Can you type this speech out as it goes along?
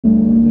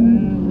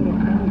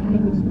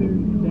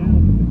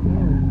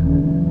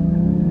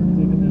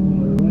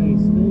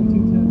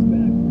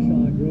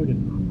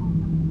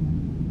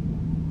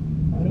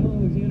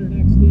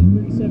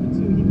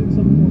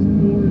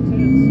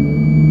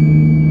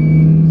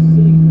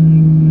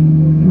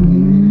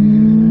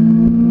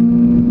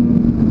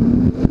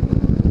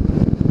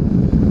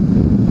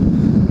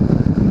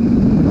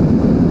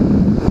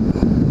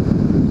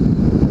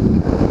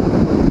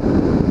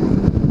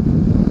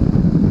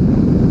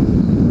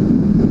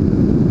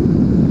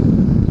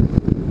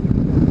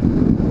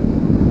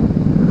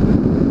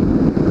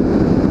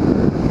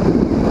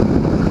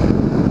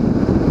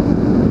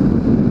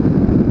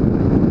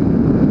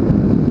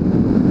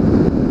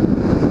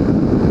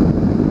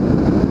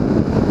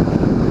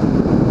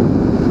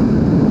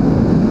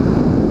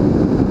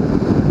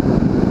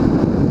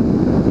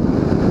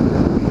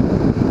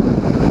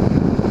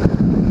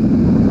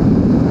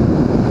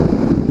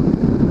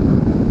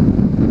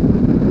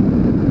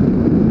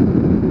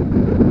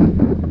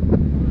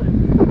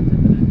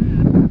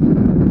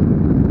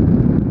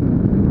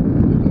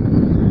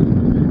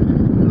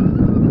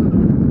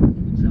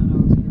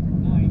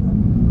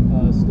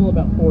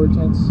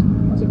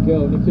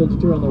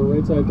Kiljatir on the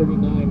right side,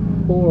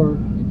 39.4,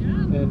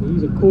 and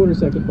he's a quarter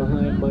second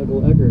behind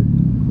Michael Eckert,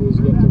 who's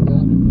yet to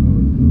run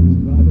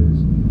in our drivers.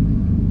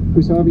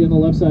 Chris Harvey on the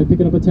left side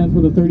picking up a 10th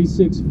with a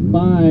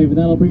 36.5.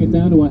 That'll bring it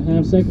down to a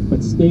half second,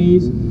 but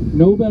stays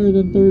no better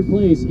than third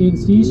place in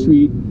C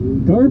Street.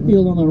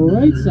 Garfield on the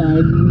right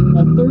side,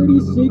 a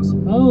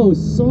 36.0,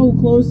 so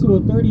close to a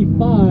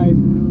 35.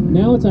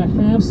 Now it's a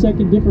half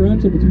second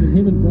differential between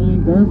him and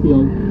Brian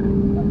Garfield.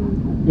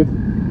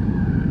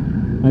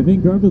 I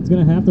think Garfield's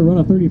going to have to run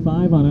a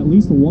 35 on at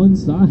least one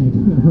side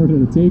in order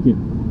to take it.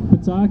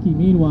 Pataki,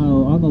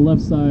 meanwhile, on the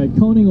left side,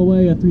 coning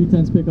away a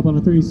 3/10 pickup on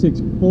a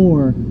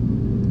 36.4.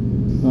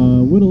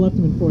 Would have left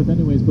him in fourth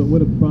anyways, but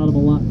would have brought him a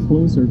lot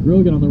closer.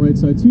 Grogan on the right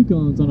side, 2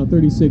 cones on a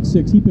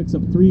 36.6. He picks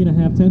up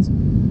 3.5 tenths.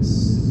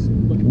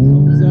 But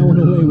comes that one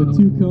away with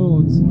 2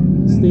 cones.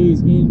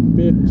 Stays in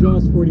fifth,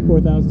 just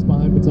 44 thousandths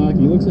behind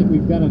Pataki. Looks like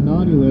we've got a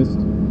naughty list